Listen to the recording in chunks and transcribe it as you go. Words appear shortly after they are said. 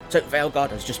So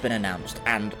Veilguard has just been announced,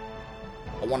 and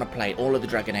I want to play all of the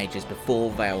Dragon Ages before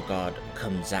Veilguard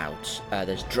comes out.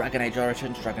 There's Dragon Age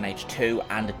Origins, Dragon Age 2,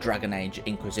 and Dragon Age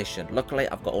Inquisition. Luckily,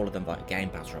 I've got all of them via Game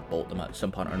Pass, or I bought them at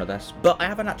some point or another. But I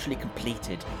haven't actually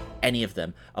completed any of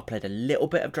them. I've played a little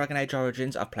bit of Dragon Age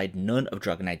Origins, I've played none of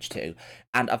Dragon Age 2,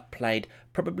 and I've played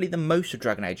probably the most of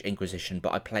Dragon Age Inquisition,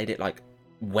 but I played it like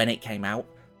when it came out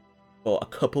for a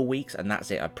couple weeks, and that's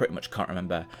it. I pretty much can't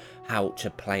remember how to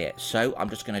play it. So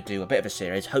I'm just going to do a bit of a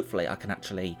series. Hopefully I can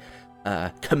actually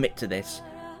commit to this,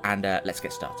 and let's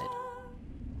get started.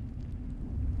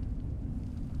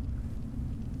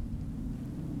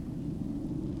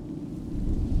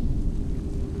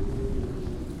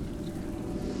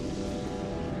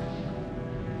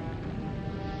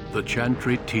 The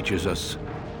Chantry teaches us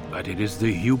that it is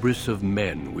the hubris of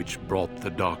men which brought the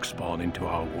Darkspawn into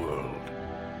our world.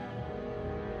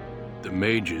 The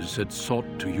mages had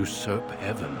sought to usurp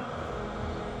heaven,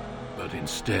 but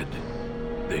instead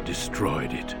they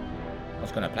destroyed it. I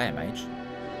was going to play a mage.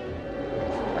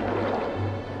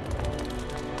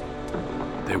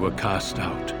 They were cast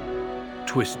out,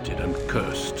 twisted and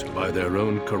cursed by their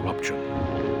own corruption.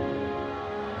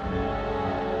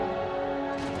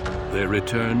 They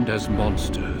returned as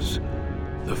monsters,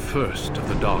 the first of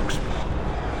the Darkspawn.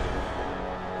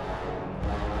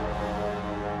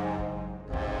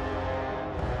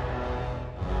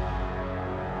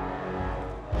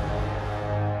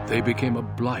 They became a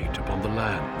blight upon the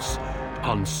lands,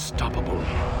 unstoppable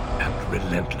and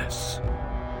relentless.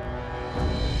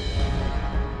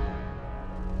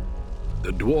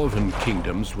 The Dwarven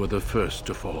kingdoms were the first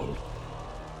to fall,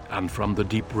 and from the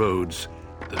deep roads,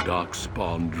 the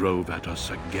Darkspawn drove at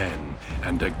us again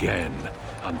and again,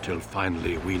 until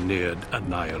finally we neared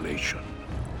annihilation.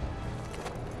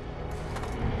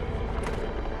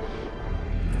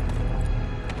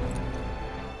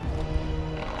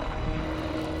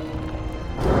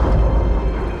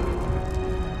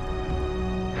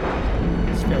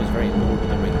 This feels very Lord of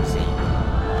the Rings-y.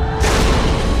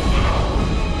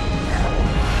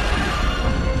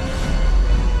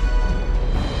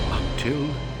 Until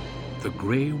the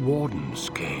Grey Wardens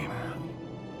came.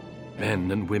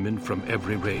 Men and women from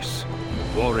every race,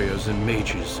 warriors and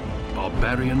mages,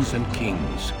 barbarians and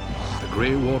kings. The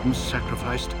Grey Wardens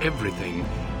sacrificed everything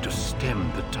to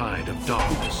stem the tide of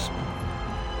darkness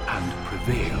and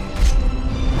prevail.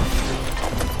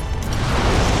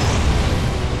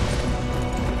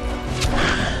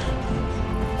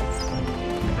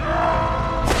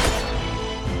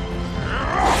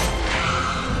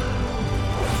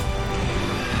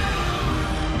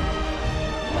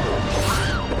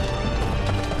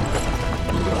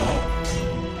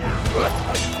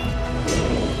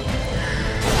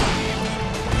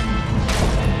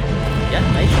 The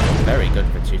animation is very good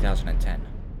for 2010.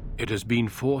 It has been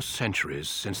 4 centuries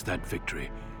since that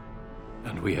victory,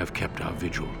 and we have kept our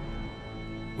vigil.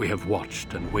 We have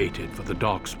watched and waited for the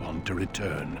Darkspawn to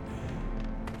return.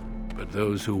 But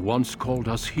those who once called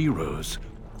us heroes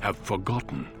have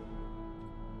forgotten.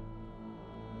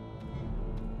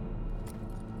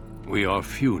 We are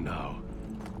few now,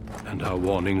 and our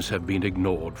warnings have been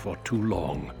ignored for too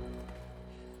long.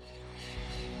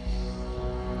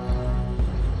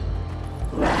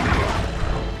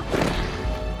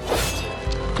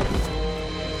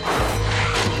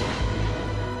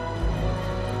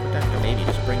 Maybe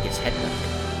just bring his head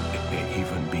back. It may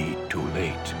even be too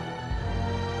late.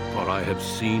 For I have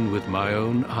seen with my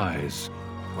own eyes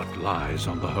what lies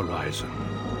on the horizon.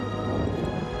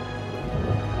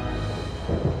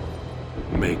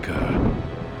 Maker,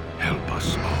 help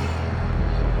us all.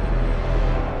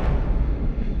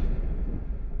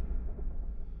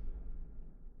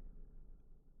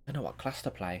 I don't know what class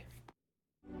to play.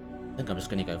 I think I'm just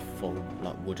going to go full,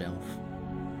 like, Wood Elf.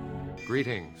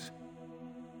 Greetings.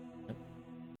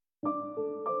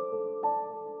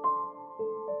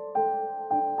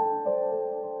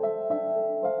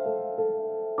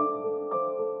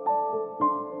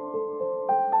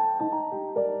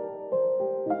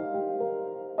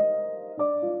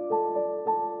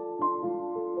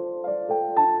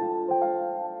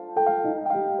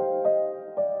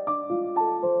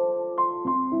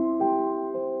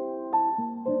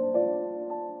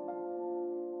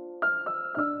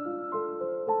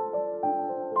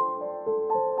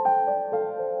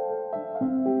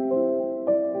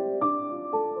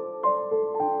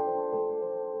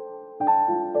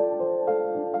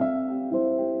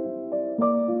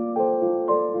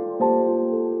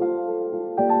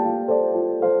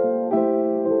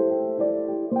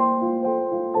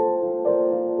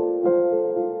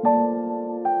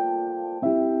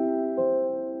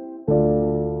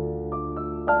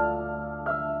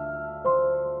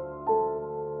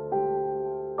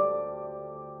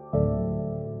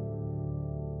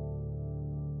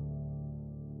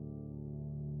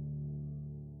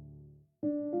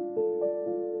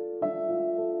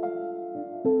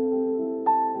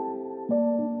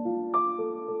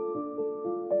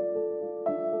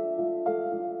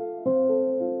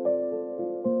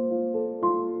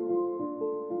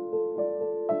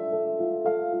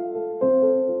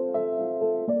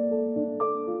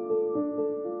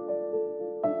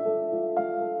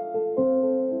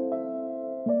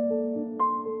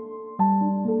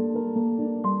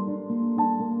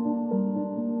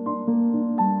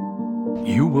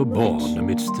 were born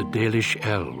amidst the Dalish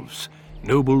elves,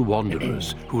 noble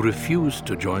wanderers who refused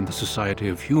to join the society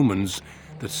of humans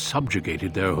that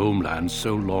subjugated their homeland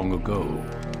so long ago.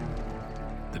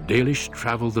 The Dalish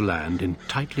travel the land in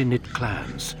tightly knit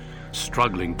clans,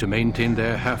 struggling to maintain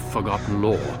their half-forgotten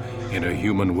lore in a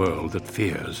human world that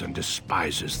fears and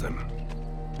despises them.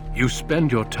 You spend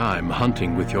your time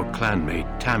hunting with your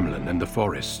clanmate Tamlin in the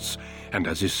forests, and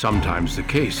as is sometimes the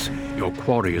case, your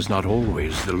quarry is not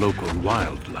always the local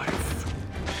wildlife.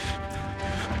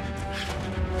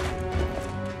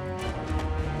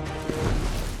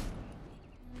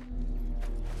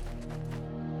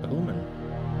 A woman.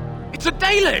 It's a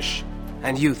Dalish!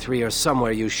 And you three are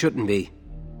somewhere you shouldn't be.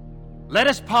 Let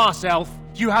us pass, Elf.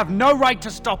 You have no right to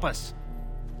stop us.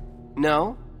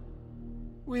 No?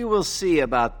 We will see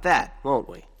about that, won't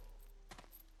we?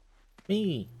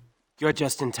 Me. You're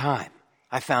just in time.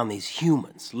 I found these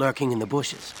humans lurking in the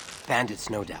bushes. Bandits,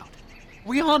 no doubt.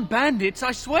 We aren't bandits,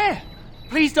 I swear.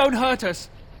 Please don't hurt us.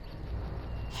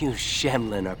 You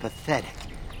Shemlin are pathetic.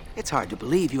 It's hard to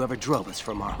believe you ever drove us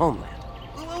from our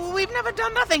homeland. We've never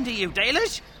done nothing to you,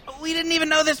 Dalish. We didn't even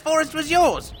know this forest was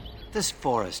yours. This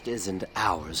forest isn't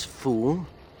ours, fool.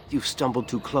 You've stumbled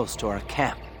too close to our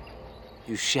camp.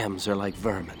 You Shems are like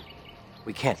vermin.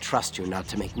 We can't trust you not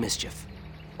to make mischief.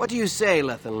 What do you say,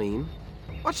 Lethaline?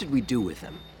 What should we do with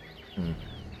them?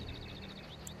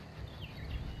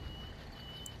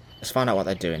 Let's find out what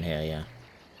they're doing here, yeah.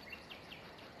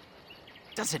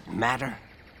 Does it matter?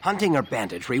 Hunting or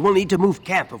banditry, we'll need to move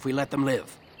camp if we let them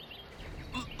live.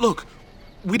 Look,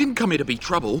 we didn't come here to be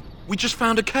trouble. We just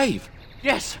found a cave.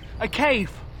 Yes, a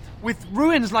cave. With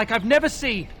ruins like I've never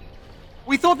seen.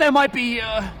 We thought there might be,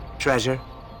 Treasure?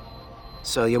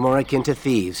 So you're more akin to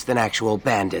thieves than actual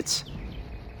bandits.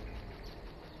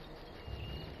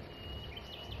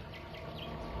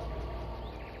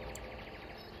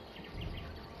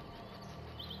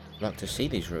 I'd like to see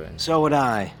these ruins. So would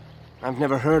I. I've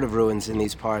never heard of ruins in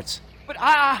these parts. But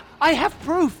I have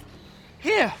proof.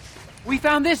 Here, we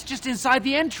found this just inside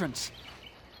the entrance.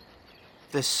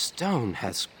 This stone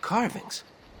has carvings.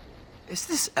 Is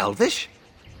this Elvish?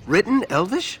 Written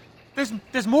Elvish?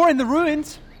 There's more in the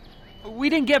ruins. We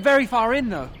didn't get very far in,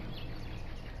 though.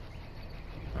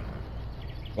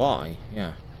 Why?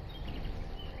 Yeah.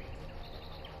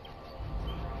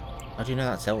 How do you know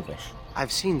that's Elvish?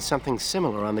 I've seen something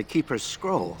similar on the Keeper's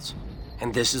scrolls.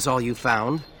 And this is all you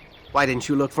found? Why didn't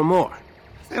you look for more?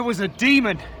 There was a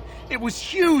demon. It was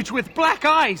huge with black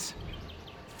eyes.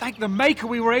 Thank the Maker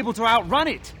we were able to outrun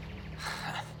it.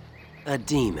 A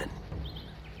demon.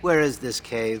 Where is this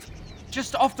cave?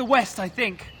 Just off the west, I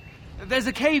think. There's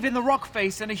a cave in the rock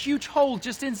face and a huge hole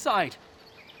just inside.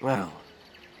 Well,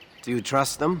 do you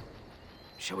trust them?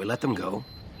 Shall we let them go?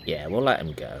 Yeah, we'll let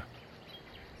him go.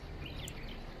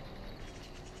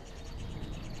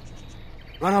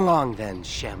 Run along then,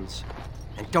 Shems.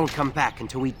 And don't come back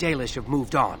until we Dalish have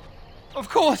moved on. Of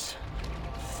course.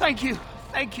 Thank you.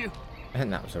 Thank you. I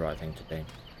think that was the right thing to do.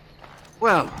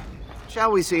 Well,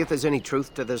 shall we see if there's any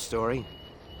truth to this story?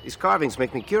 These carvings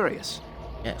make me curious.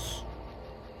 Yes.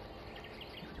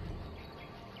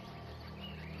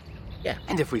 Yeah.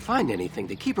 And if we find anything,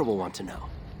 the Keeper will want to know.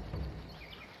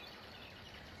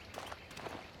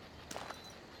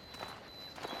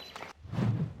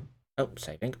 Oh,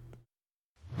 saving.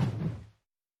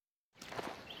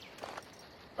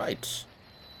 Right.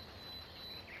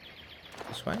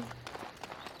 This way.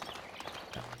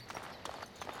 No.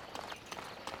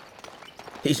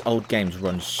 These old games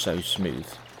run so smooth.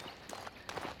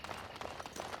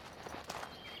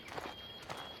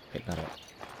 Pick that up.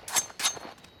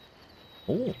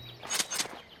 Oh.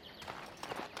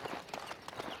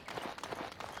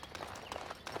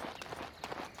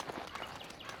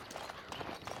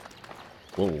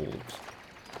 Wolves.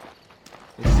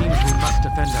 It seems we must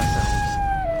defend ourselves.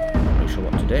 Not sure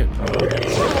what to do.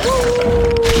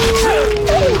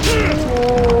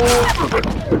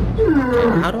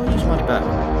 How do I use my bow?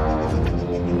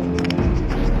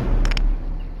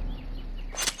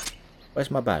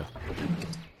 Where's my bow?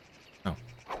 Oh,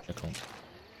 they're cool.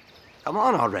 Come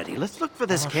on already, let's look for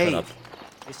this Oh, shut up. cave.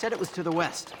 They said it was to the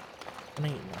west. I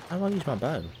mean, how do I use my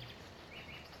bow?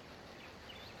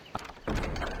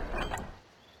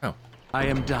 Oh. I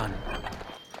am done.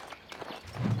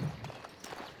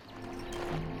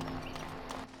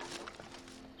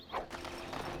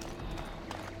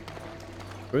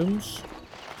 Rooms?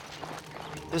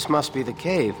 This must be the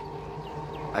cave.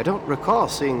 I don't recall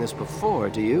seeing this before,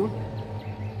 do you?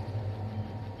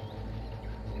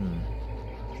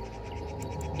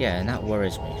 Yeah, and that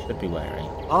worries me. Should be wary.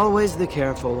 Always the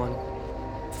careful one.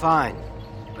 Fine.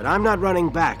 But I'm not running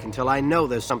back until I know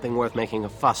there's something worth making a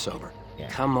fuss over. Yeah.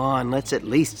 Come on, let's at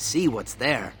least see what's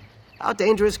there. How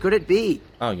dangerous could it be?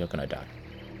 Oh, you're gonna die.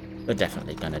 You're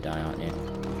definitely gonna die, aren't you?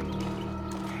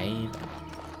 Cave.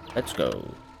 Let's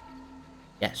go.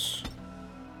 Yes.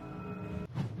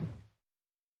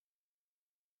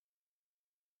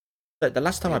 But the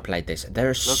last time I played this, there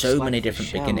are so like many the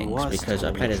different Shem beginnings was because I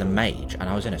told played the as a truth. mage and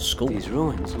I was in a school. These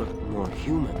ruins look more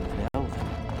human than elven.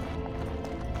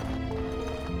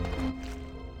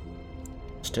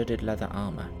 Studded leather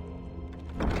armor.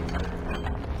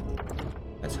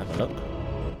 Let's have a look.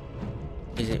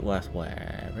 Is it worth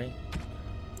wearing?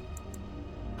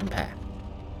 Compare.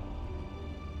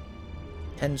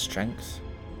 10 strength.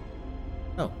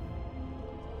 Oh.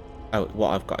 Oh,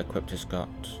 what I've got equipped has got...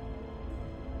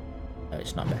 No,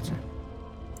 it's not better.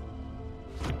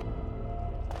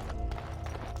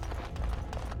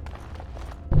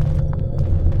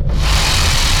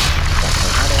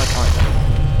 How do I find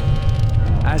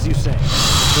them? As you say,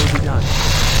 it will be done.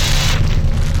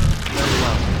 Very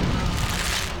well.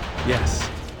 Yes.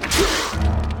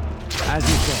 As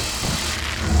you say.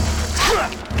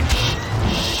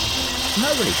 I'm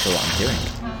not really sure what I'm doing.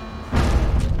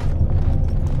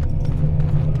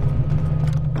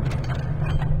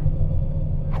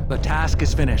 The task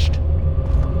is finished.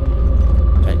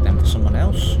 Take them for someone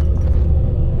else. It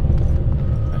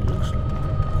looks like.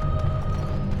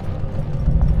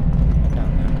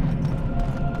 Down there.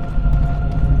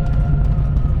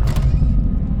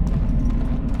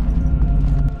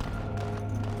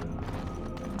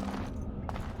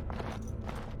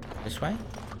 This way?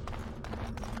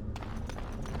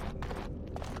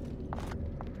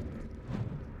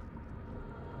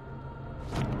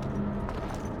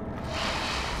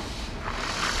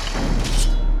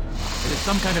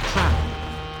 Some kind of trap.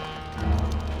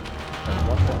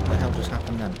 What the hell just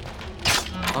happened then?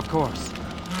 Of course.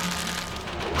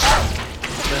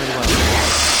 Very well.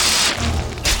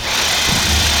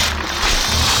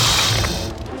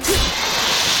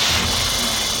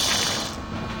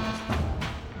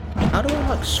 How do I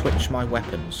like switch my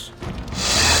weapons?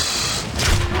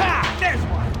 Ah, there's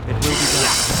one. It will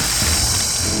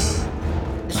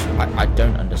be done. I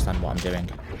don't understand what I'm doing.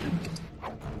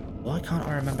 Why can't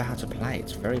I remember how to play?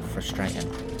 It's very frustrating.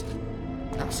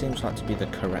 That seems like to be the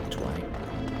correct way.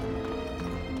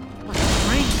 What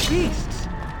strange beasts.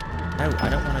 No, I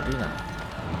don't want to do that.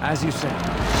 As you say,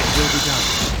 it will be done.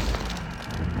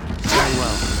 Very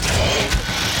well.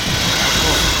 Of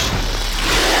course.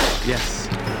 Yes.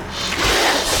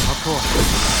 Of course.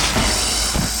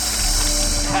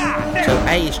 So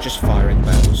A is just firing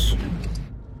bells.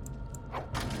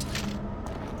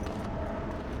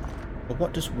 But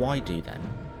what does Y do then?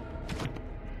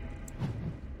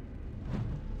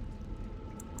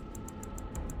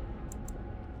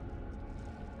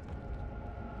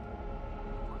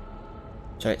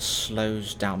 So it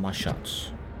slows down my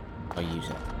shots. I use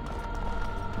it.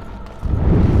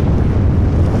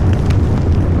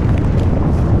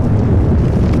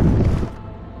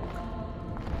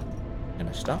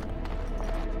 Gonna stop.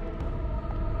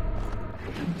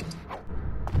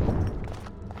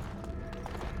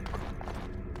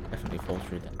 Definitely fall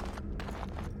through that.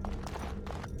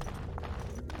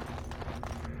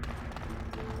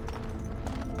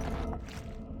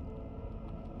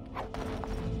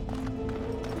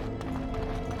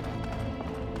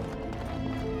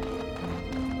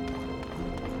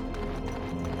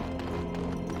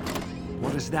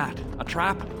 What is that? A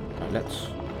trap? Right, let's.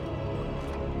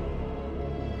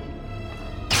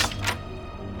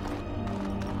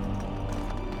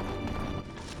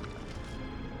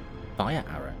 Fire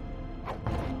arrow.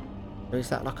 So is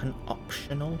that like an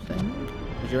optional thing?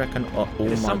 Would you reckon all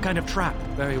It is my... some kind of trap.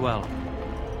 Very well.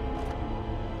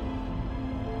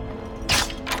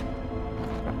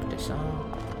 Disarm.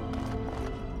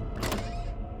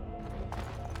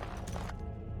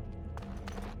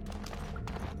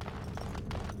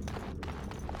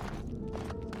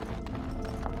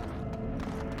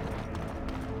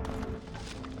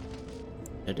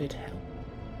 Did it help?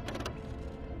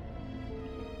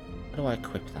 How do I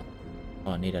equip that?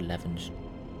 Oh, I need 11.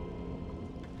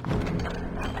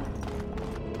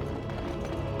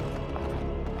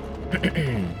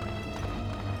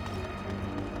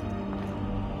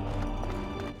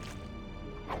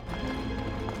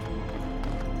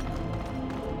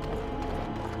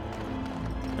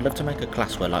 I'd love to make a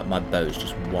class where like my bow's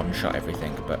just one-shot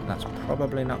everything, but that's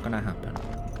probably not going to happen.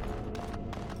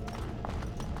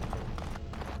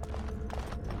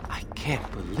 I can't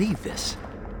believe this.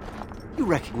 You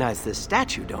recognize this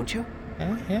statue, don't you?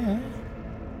 Yeah.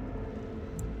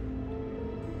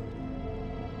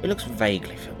 It looks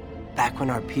vaguely familiar. Back when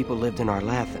our people lived in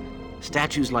Arlathan,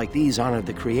 statues like these honored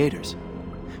the creators.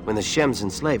 When the Shems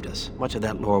enslaved us, much of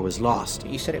that lore was lost.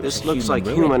 You said it was This a looks human like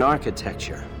ruin. human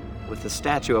architecture, with the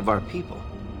statue of our people.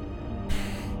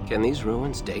 Can these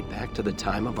ruins date back to the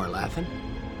time of Arlathan?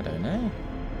 I don't know.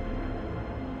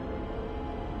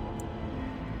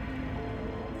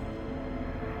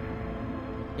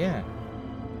 Yeah.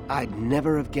 I'd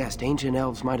never have guessed ancient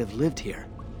elves might have lived here.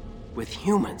 With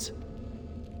humans.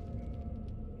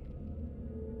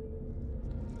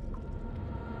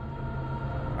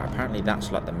 Apparently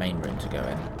that's like the main room to go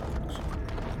in.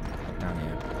 Look down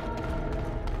here.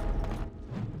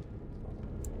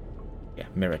 Yeah,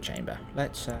 mirror chamber.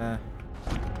 Let's spin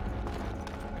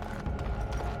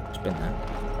that.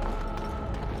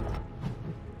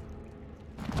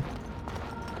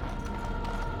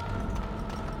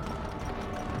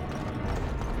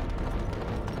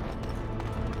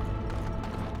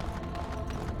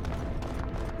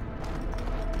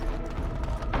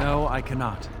 No, I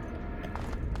cannot.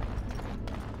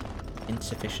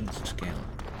 Insufficient skill.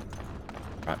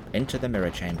 Right, into the mirror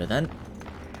chamber then.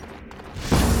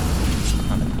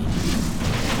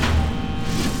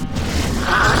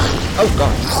 Oh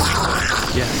god!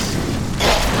 Yes.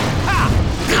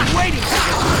 Been waiting for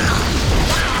this.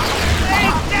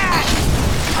 Take that!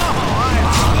 Oh,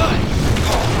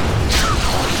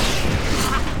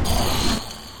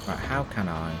 Right, how can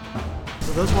I?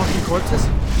 So those walking corpses?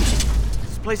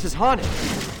 This place is haunted.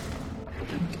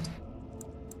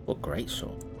 What great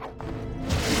sword. Do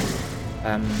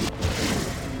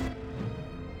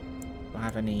I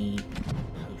have any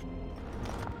potions?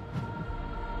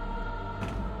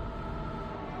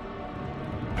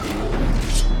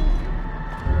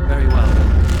 Very well.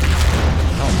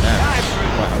 Oh no.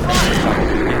 Right, I'm ready to start.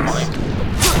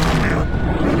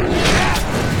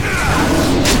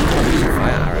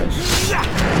 Fire arrows.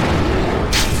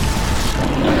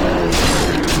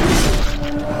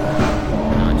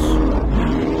 Nice.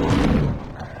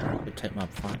 Could take my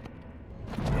fight.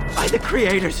 By the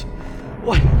creators!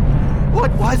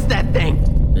 What was that thing?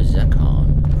 Zekon.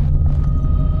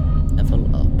 Level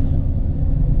up.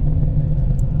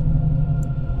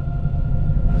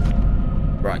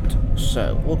 Right,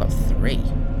 so we've got 3.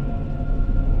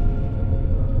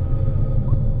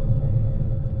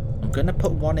 I'm gonna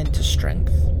put 1 into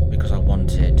strength because I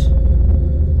wanted to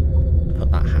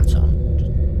put that hat on.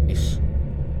 Just in case.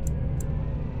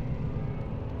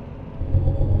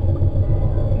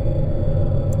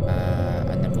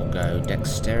 And then we'll go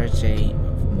dexterity,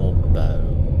 more bow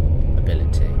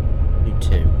ability. Do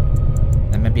 2.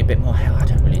 Then maybe a bit more health. I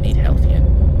don't really need health yet.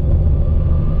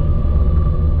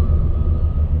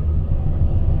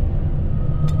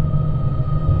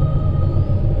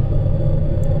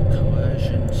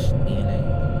 Coercion, stealing,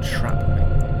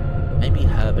 entrapment. Maybe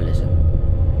herbalism.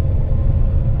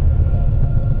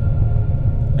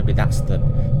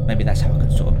 Maybe that's how I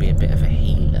can sort of be a bit of a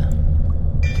healer.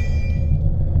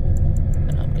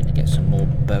 And I'm gonna get some more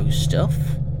bow stuff.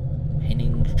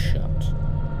 Pinning shot.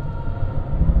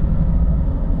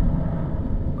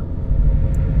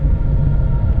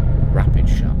 Rapid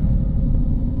shot.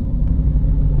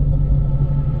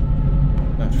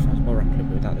 That fires more rapidly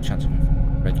but without the chance of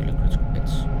regular critical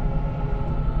hits.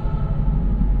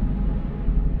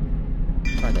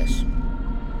 Try this.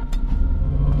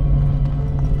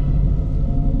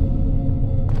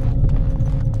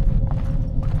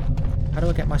 How do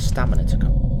I get my stamina to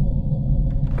come?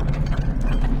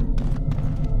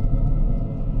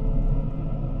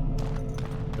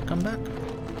 To come back?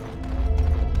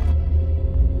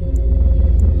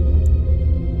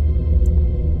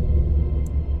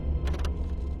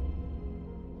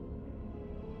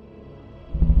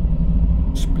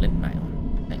 Splint mail.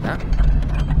 Take that.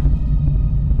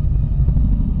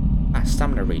 Ah,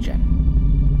 stamina regen.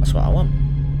 That's what I want.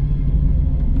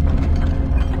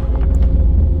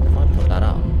 If I put that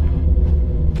on.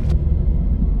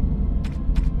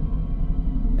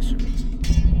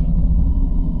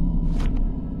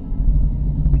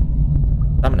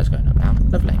 Stamina's going up now.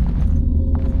 Lovely.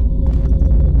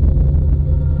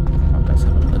 Right, let's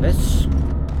have a look at this.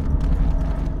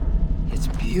 It's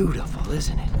beautiful,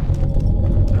 isn't it?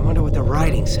 I wonder what the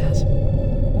writing says.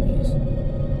 Please.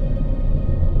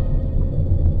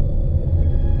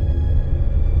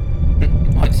 It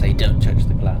might say don't touch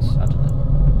the glass. I don't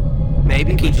know.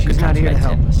 Maybe, but she's not here to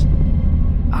help us.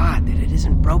 Odd that it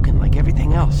isn't broken like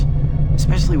everything else.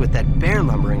 Especially with that bear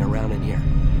lumbering around in here.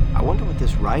 I wonder what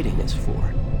this writing is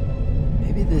for.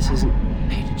 Maybe this isn't...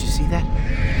 Hey, did you see that?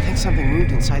 I think something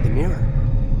moved inside the mirror.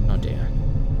 Oh dear.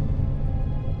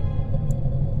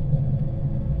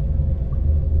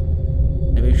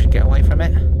 Maybe we should get away from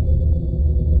it.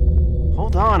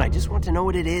 just want to know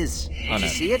what it is. Oh, Did you no.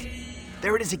 see it?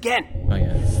 There it is again. Oh,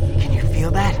 yeah. Can you feel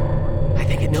that? I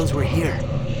think it knows we're here.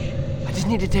 I just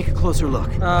need to take a closer look.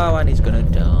 Oh, and he's gonna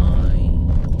die.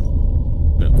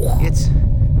 It's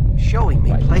showing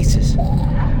me places.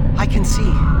 I can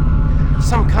see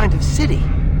some kind of city.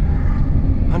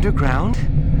 Underground,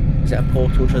 Is it a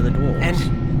portal to the dwarves?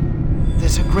 and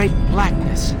there's a great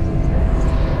blackness.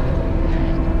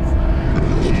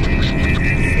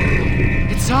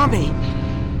 It saw me.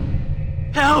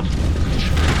 Help!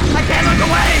 I can't look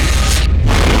away!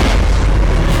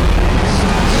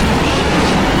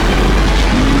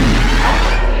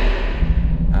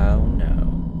 Oh no.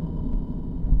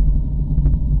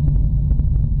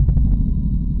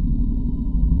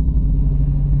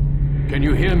 Can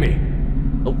you hear me?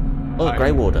 Oh,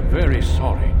 Grey Warden. Very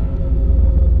sorry.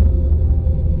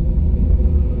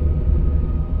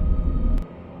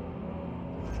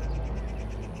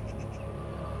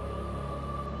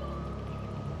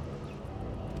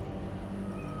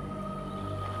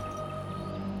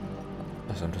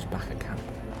 Guess I'm just back at camp.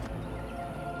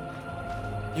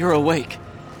 You're awake.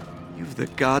 You've the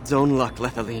god's own luck,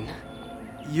 Lethaline.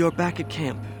 You're back at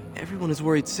camp. Everyone is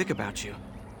worried sick about you.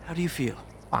 How do you feel?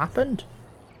 What happened?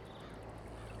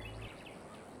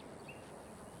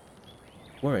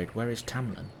 Worried, where is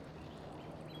Tamlin?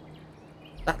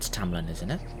 That's Tamlin,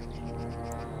 isn't it?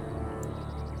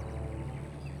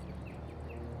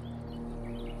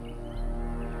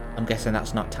 I'm guessing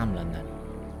that's not Tamlin then.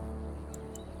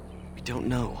 We don't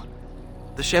know.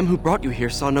 The Shem who brought you here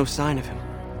saw no sign of him.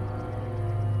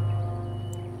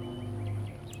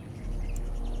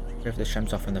 If the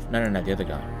Shem's off in the... No, the other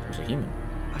guy. He was a human.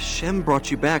 A Shem brought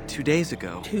you back 2 days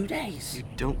ago. 2 days? You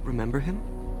don't remember him?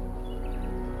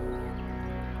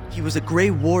 He was a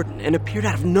Grey Warden and appeared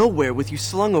out of nowhere with you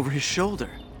slung over his shoulder.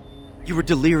 You were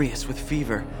delirious with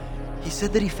fever. He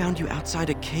said that he found you outside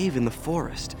a cave in the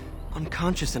forest,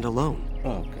 unconscious and alone.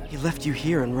 Oh, okay. He left you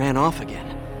here and ran off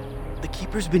again. The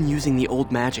Keeper's been using the old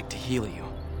magic to heal you.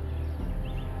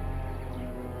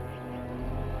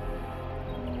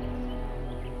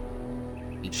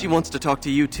 She wants to talk to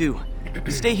you too.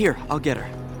 Stay here, I'll get her.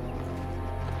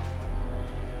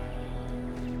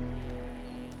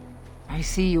 I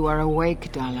see you are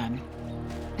awake, Dalan.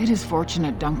 It is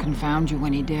fortunate Duncan found you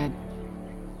when he did.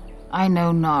 I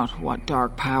know not what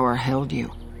dark power held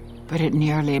you, but it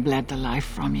nearly bled the life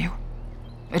from you.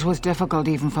 It was difficult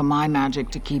even for my magic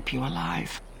to keep you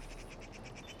alive.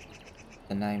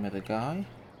 The name of the guy?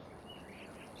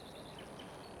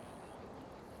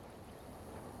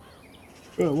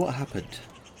 Oh, what happened?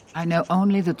 I know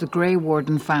only that the Grey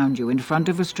Warden found you in front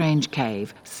of a strange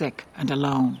cave, sick and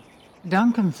alone.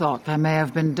 Duncan thought there may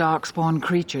have been darkspawn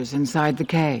creatures inside the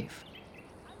cave.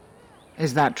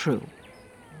 Is that true?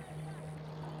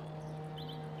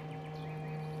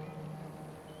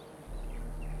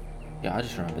 Yeah, I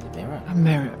just remember the mirror. A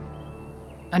mirror.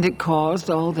 And it caused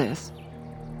all this?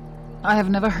 I have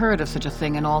never heard of such a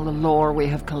thing in all the lore we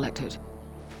have collected.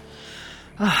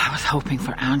 I was hoping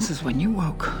for answers when you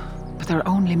woke, but there are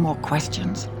only more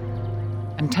questions.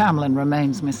 And Tamlin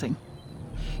remains missing.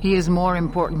 He is more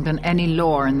important than any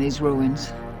lore in these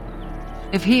ruins.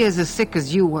 If he is as sick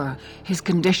as you were, his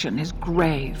condition is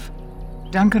grave.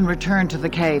 Duncan returned to the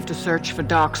cave to search for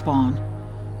Darkspawn,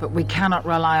 but we cannot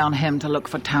rely on him to look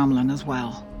for Tamlin as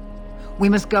well. We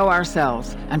must go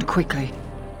ourselves, and quickly.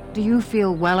 Do you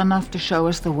feel well enough to show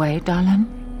us the way, Dalan?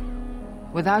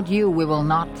 Without you, we will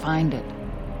not find it.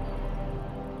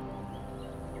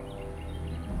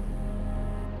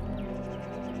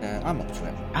 I'm up to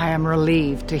it. I am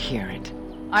relieved to hear it.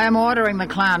 I am ordering the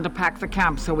clan to pack the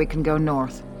camp so we can go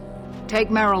north. Take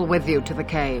Merrill with you to the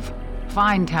cave.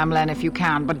 Find Tamlin if you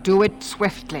can, but do it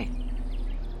swiftly.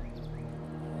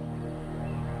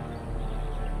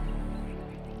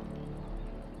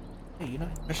 Hey, you're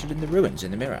not interested in the ruins in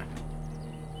the mirror?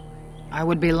 I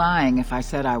would be lying if I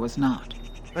said I was not.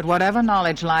 But whatever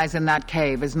knowledge lies in that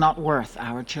cave is not worth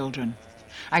our children.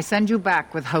 I send you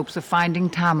back with hopes of finding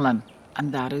Tamlin,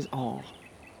 and that is all.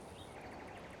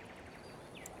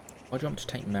 Why do you want to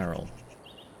take Merrill?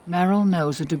 Merrill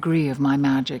knows a degree of my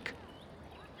magic.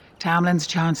 Tamlin's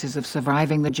chances of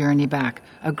surviving the journey back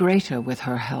are greater with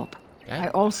her help. Okay. I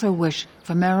also wish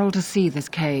for Merrill to see this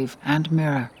cave and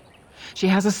mirror. She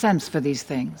has a sense for these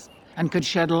things, and could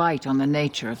shed light on the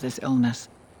nature of this illness.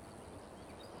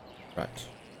 Right.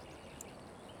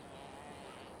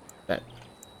 But,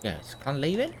 yes, can I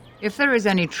leave it? If there is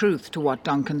any truth to what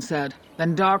Duncan said,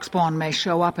 then Darkspawn may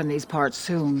show up in these parts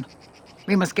soon.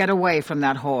 We must get away from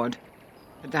that horde.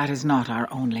 But that is not our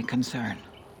only concern.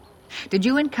 Did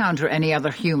you encounter any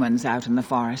other humans out in the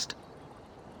forest?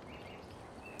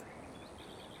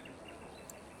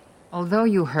 Although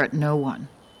you hurt no one,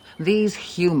 these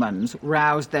humans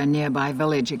roused their nearby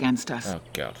village against us. Oh,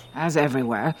 God. As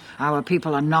everywhere, our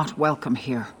people are not welcome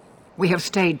here. We have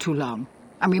stayed too long,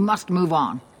 and we must move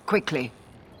on, quickly.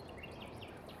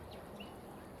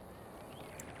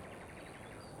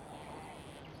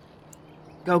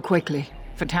 Go quickly,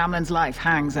 for Tamlin's life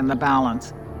hangs in the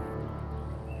balance.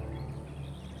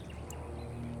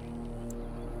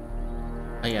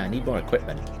 Oh, yeah, I need more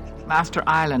equipment. Master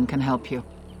Island can help you.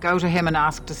 Go to him and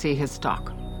ask to see his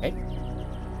stock. Okay.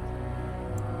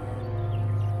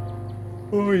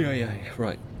 Oh, yeah.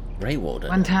 Right. Grey Warden.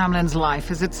 When Tamlin's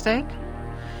life is at stake?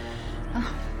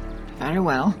 Oh, very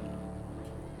well.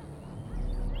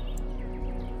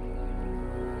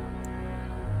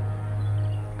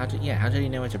 How did he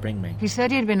know where to bring me? He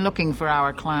said he'd been looking for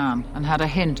our clan and had a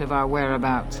hint of our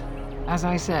whereabouts. As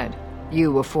I said,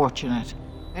 you were fortunate.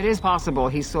 It is possible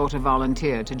he sought a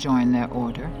volunteer to join their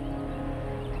order.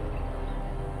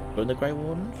 Join the Grey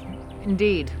Wardens?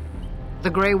 Indeed. The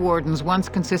Grey Wardens once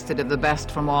consisted of the best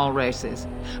from all races.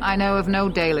 I know of no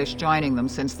Dalish joining them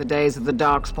since the days of the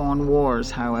Darkspawn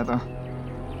Wars, however.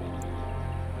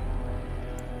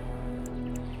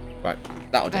 Right,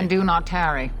 that'll do. Then do not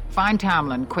tarry. Find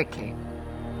Tamlin quickly.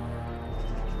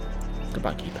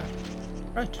 Goodbye, Keeper.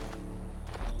 Right.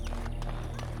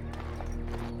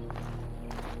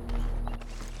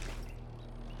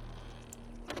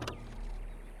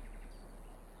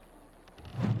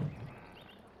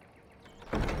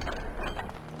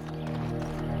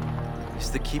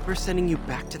 Is the Keeper sending you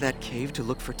back to that cave to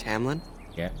look for Tamlin?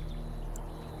 Yeah.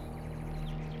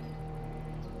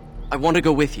 I want to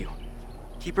go with you.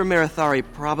 Keeper Marathari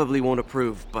probably won't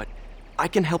approve, but I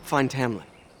can help find Tamlin.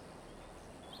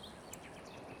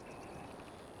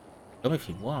 Go if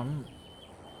you want.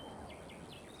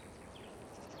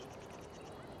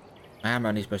 I am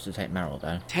only supposed to take Meryl,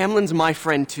 though. Tamlin's my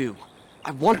friend, too.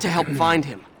 I want to help find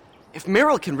him. If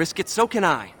Meryl can risk it, so can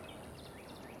I.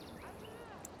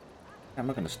 I'm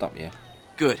not going to stop you.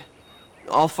 Good.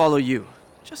 I'll follow you.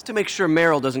 Just to make sure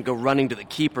Meryl doesn't go running to the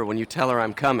Keeper when you tell her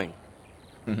I'm coming.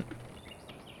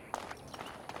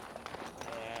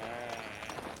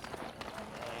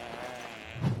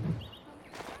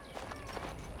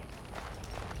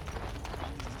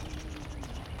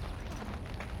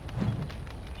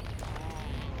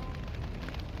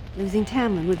 Losing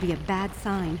Tamlin would be a bad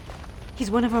sign. He's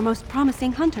one of our most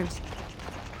promising hunters.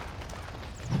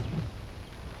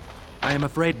 I am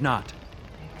afraid not.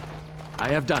 I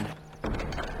have done it.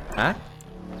 Huh?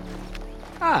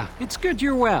 Ah, it's good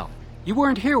you're well. You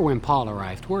weren't here when Paul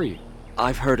arrived, were you?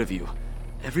 I've heard of you.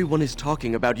 Everyone is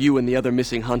talking about you and the other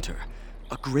missing hunter.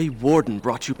 A Grey Warden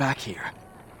brought you back here.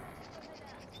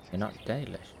 You're not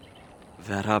Dalish.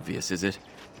 That obvious, is it?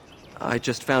 I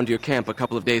just found your camp a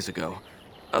couple of days ago.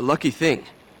 A lucky thing.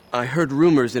 I heard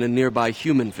rumors in a nearby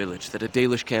human village that a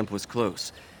Dalish camp was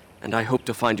close, and I hope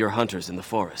to find your hunters in the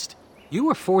forest. You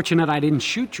were fortunate I didn't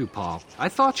shoot you, Paul. I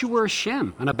thought you were a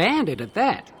Shem, and a bandit at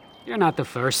that. You're not the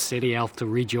first city elf to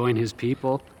rejoin his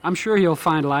people. I'm sure you'll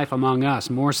find life among us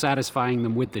more satisfying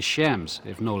than with the Shems,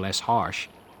 if no less harsh.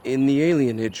 In the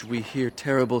alienage, we hear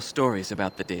terrible stories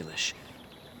about the Dalish.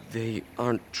 They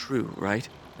aren't true, right?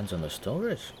 Depends on the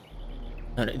stories.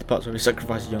 And the parts where we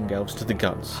sacrifice young elves to the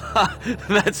gods.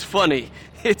 That's funny.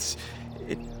 It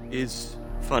is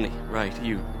funny, right?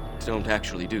 You don't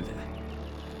actually do that.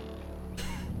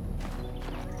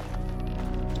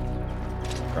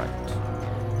 Right.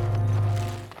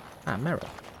 Ah, Meryl.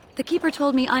 The Keeper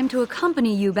told me I'm to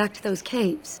accompany you back to those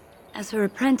caves. As her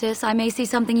apprentice, I may see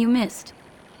something you missed.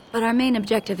 But our main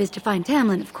objective is to find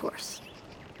Tamlin, of course.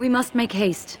 We must make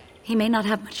haste. He may not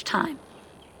have much time.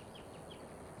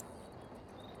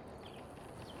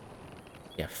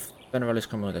 Yeah, Venerable is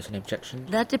coming with us. Any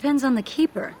objections? That depends on the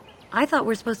Keeper. I thought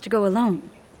we're supposed to go alone.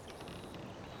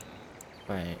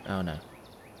 Wait, oh no.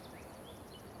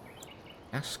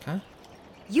 Ask her?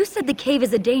 You said the cave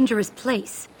is a dangerous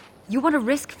place. You want to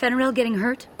risk Fenrirel getting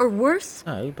hurt? Or worse?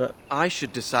 No, but... I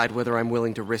should decide whether I'm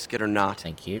willing to risk it or not.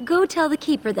 Thank you. Go tell the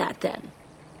Keeper that, then.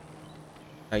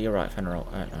 Oh, you're right, Fenrirel.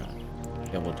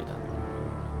 Yeah, we'll do that.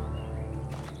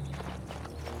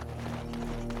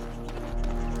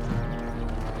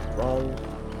 Roll.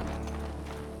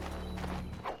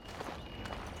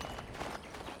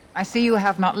 I see you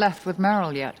have not left with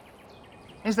Meryl yet.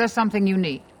 Is there something you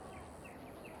need?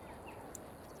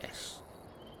 Yes.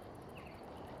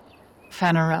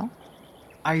 Fenrirel?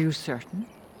 Are you certain?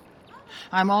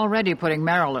 I'm already putting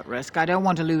Meryl at risk. I don't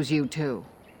want to lose you too.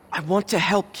 I want to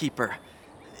help Keeper.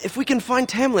 If we can find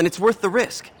Tamlin, it's worth the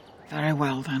risk. Very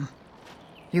well, then.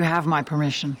 You have my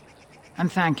permission.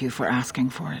 And thank you for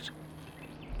asking for it.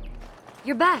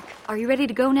 You're back. Are you ready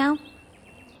to go now?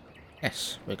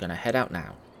 Yes, we're going to head out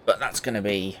now. But that's going to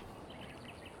be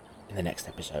in the next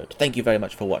episode. Thank you very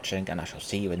much for watching, and I shall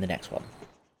see you in the next one.